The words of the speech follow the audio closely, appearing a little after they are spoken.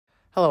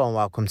Hello and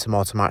welcome to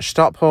Motor Match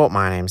Stockport.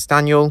 My name's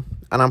Daniel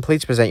and I'm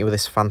pleased to present you with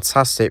this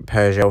fantastic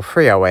Peugeot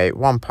 308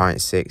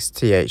 1.6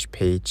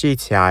 THP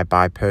GTi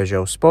by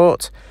Peugeot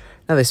Sport.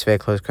 Now this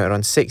vehicle is currently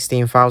on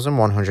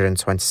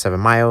 16,127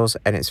 miles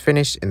and it's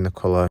finished in the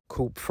colour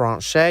Coupe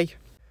Franche,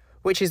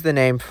 which is the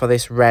name for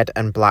this red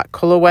and black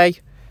colourway.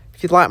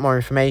 If you'd like more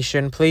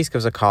information, please give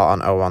us a call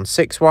on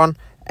 0161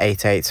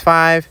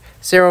 885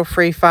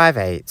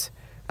 0358.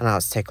 And now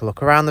let's take a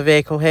look around the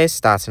vehicle here.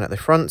 Starting at the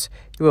front,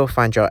 you will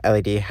find your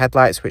LED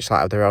headlights which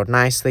light up the road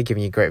nicely,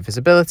 giving you great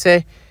visibility.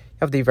 You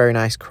have the very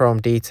nice chrome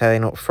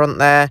detailing up front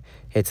there.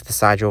 Here to the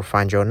side you'll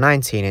find your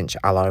 19-inch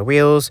alloy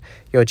wheels,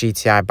 your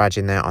GTi badge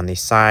in there on the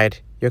side,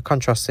 your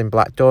contrasting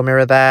black door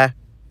mirror there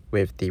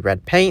with the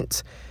red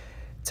paint.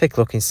 Take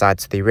a look inside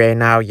to the rear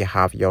now. You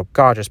have your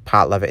gorgeous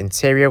part leather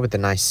interior with the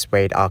nice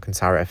suede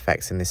Alcantara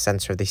effects in the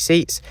centre of the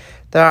seats.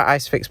 There are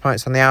ice-fix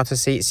points on the outer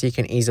seats so you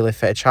can easily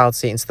fit a child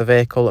seat into the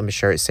vehicle and be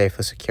sure it's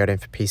safely secured in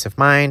for peace of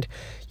mind.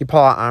 You pull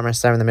out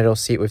armrest there in the middle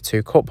seat with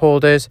two cup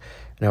holders,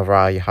 and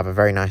overall you have a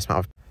very nice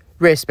amount of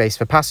rear space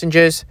for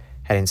passengers.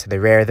 Heading to the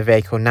rear of the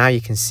vehicle now,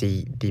 you can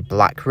see the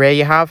black rear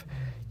you have.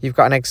 You've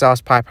got an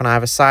exhaust pipe on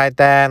either side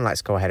there, and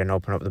let's go ahead and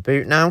open up the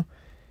boot now.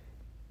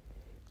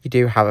 You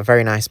do have a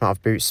very nice amount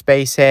of boot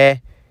space here.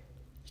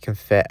 You can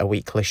fit a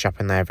weekly shop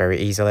in there very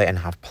easily and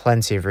have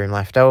plenty of room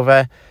left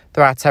over.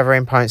 There are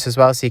tethering points as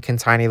well, so you can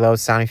tiny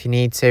loads down if you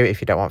need to, if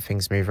you don't want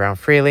things to move around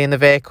freely in the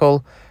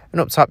vehicle.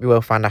 And up top you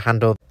will find a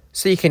handle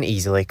so you can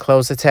easily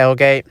close the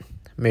tailgate.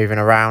 Moving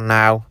around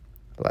now,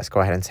 let's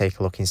go ahead and take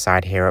a look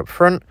inside here up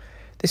front.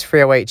 This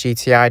 308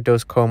 GTi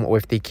does come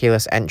with the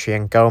keyless entry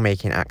and go,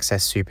 making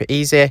access super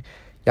easy.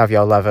 You have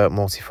your leather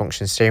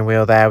multifunction steering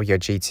wheel there with your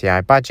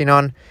GTi badging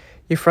on.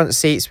 Your front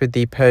seats with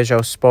the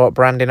Peugeot Sport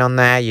branding on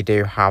there. You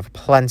do have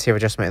plenty of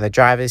adjustment in the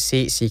driver's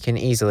seat, so you can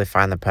easily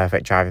find the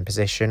perfect driving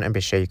position and be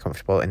sure you're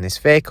comfortable in this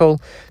vehicle.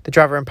 The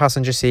driver and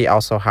passenger seat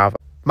also have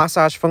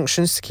massage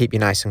functions to keep you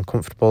nice and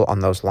comfortable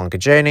on those longer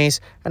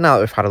journeys. And now that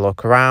we've had a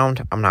look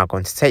around, I'm now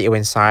going to take you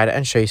inside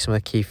and show you some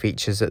of the key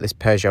features that this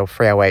Peugeot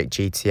 308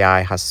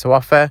 GTi has to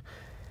offer.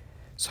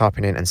 So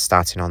hopping in and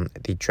starting on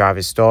the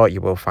driver's door,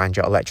 you will find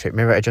your electric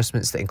mirror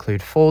adjustments that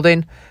include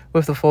folding.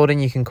 With the folding,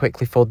 you can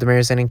quickly fold the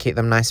mirrors in and keep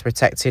them nice and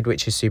protected,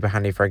 which is super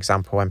handy, for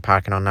example, when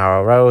parking on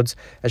narrow roads,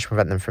 as to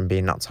prevent them from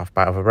being knocked off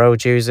by other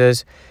road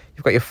users.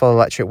 You've got your full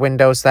electric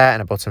windows there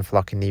and a button for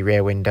locking the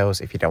rear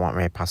windows if you don't want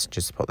rear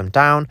passengers to put them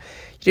down.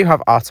 You do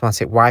have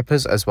automatic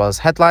wipers as well as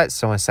headlights,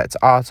 so when set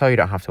to auto, you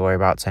don't have to worry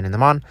about turning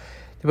them on.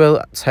 They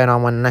will turn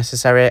on when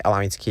necessary,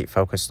 allowing you to keep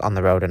focused on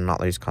the road and not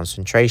lose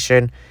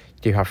concentration.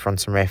 You do have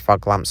front and rear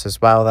fog lamps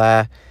as well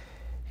there.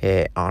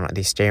 Here on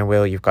the steering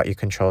wheel, you've got your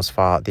controls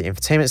for the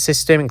infotainment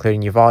system,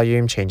 including your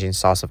volume, changing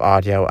source of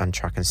audio and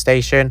track and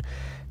station.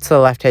 To the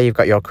left here, you've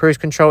got your cruise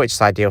control, which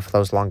is ideal for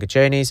those longer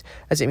journeys,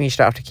 as it means you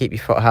don't have to keep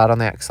your foot held on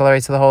the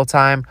accelerator the whole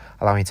time,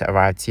 allowing you to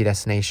arrive to your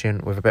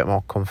destination with a bit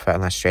more comfort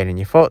and less strain in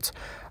your foot.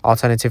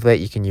 Alternatively,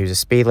 you can use a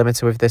speed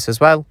limiter with this as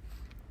well.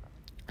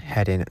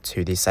 Heading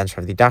to the centre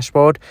of the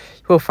dashboard,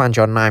 you will find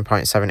your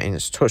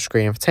 9.7-inch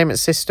touchscreen infotainment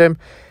system.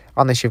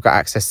 On this, you've got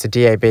access to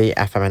DAB,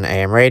 FM and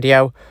AM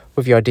radio.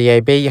 With your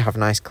DAB, you have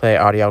nice clear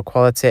audio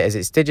quality as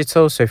it's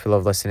digital, so if you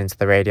love listening to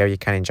the radio, you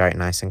can enjoy it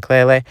nice and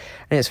clearly.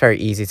 And it's very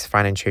easy to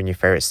find and tune your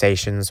favourite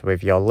stations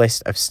with your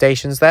list of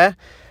stations there.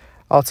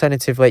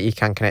 Alternatively, you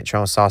can connect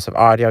your own source of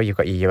audio. You've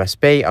got your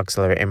USB,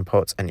 auxiliary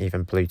inputs and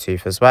even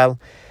Bluetooth as well.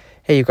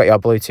 Here you've got your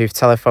Bluetooth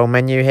telephone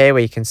menu here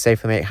where you can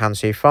safely make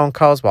hands-free phone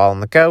calls while on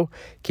the go,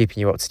 keeping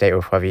you up to date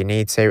with whatever you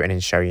need to and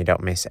ensuring you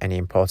don't miss any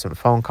important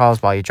phone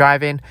calls while you're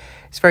driving.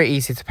 It's very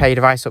easy to pair your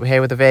device up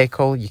here with the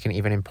vehicle. You can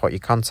even import your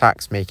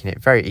contacts, making it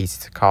very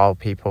easy to call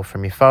people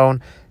from your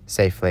phone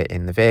safely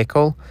in the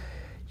vehicle.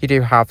 You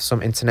do have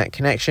some internet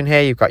connection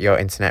here. You've got your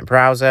internet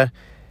browser.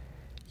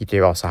 You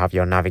do also have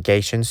your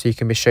navigation, so you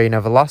can be sure you're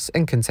never lost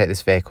and can take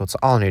this vehicle to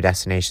all new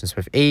destinations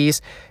with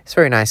ease. It's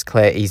very nice,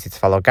 clear, easy to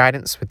follow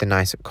guidance with the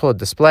nice coloured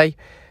display.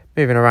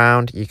 Moving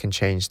around, you can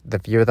change the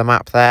view of the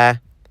map there,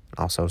 and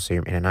also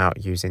zoom in and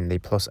out using the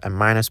plus and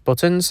minus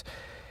buttons.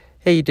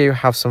 Here you do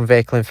have some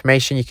vehicle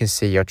information. You can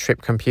see your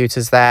trip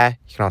computers there.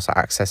 You can also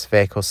access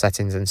vehicle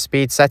settings and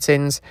speed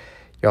settings.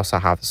 You also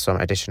have some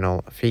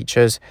additional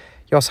features.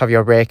 You also have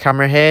your rear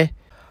camera here,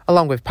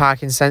 along with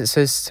parking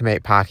sensors to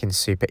make parking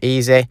super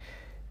easy.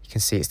 You can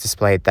see it's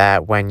displayed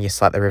there when you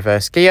select the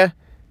reverse gear,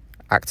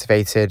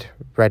 activated,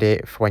 ready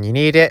for when you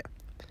need it.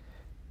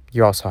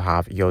 You also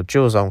have your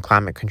dual zone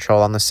climate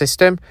control on the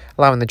system,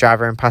 allowing the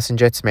driver and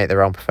passenger to make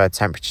their own preferred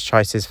temperature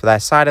choices for their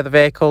side of the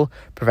vehicle,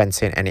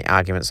 preventing any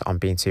arguments on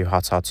being too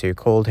hot or too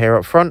cold here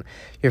up front.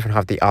 You even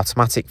have the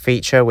automatic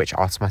feature, which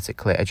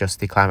automatically adjusts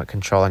the climate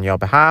control on your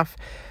behalf.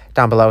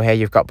 Down below here,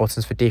 you've got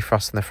buttons for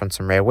defrosting the front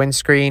and rear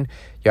windscreen,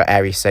 your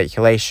air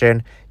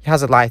recirculation, your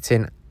hazard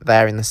lighting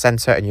there in the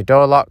centre and your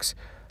door locks.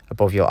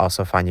 Above, you'll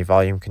also find your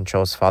volume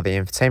controls for the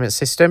infotainment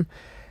system.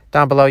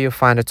 Down below, you'll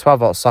find a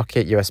 12-volt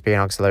socket, USB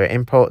and auxiliary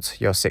input,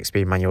 your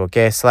 6-speed manual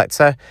gear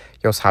selector.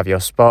 You also have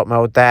your sport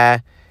mode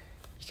there.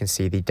 You can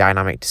see the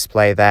dynamic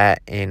display there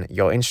in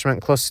your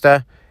instrument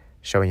cluster.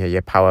 showing you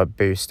your power,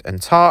 boost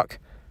and torque.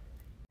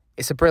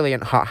 It's a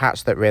brilliant hot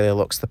hatch that really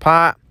looks the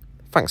part.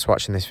 Thanks for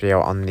watching this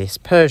video on this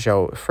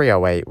Peugeot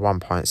 308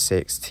 1.6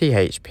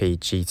 THP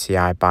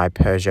GTi by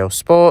Peugeot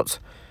Sport.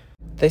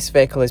 This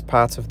vehicle is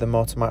part of the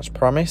Motor Match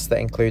promise that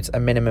includes a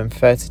minimum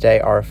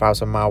 30-day or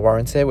 1,000-mile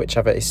warranty,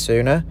 whichever is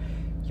sooner.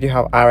 You do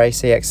have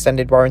RAC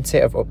extended warranty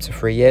of up to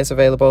 3 years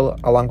available,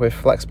 along with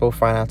flexible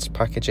finance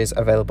packages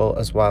available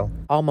as well.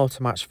 All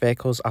Motor Match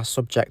vehicles are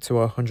subject to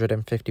a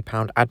 £150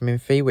 admin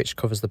fee, which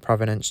covers the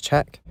provenance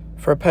check.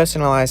 For a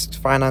personalised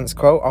finance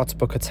quote or to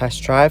book a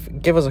test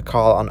drive, give us a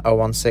call on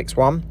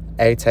 0161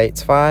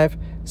 885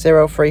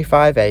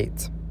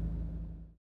 0358.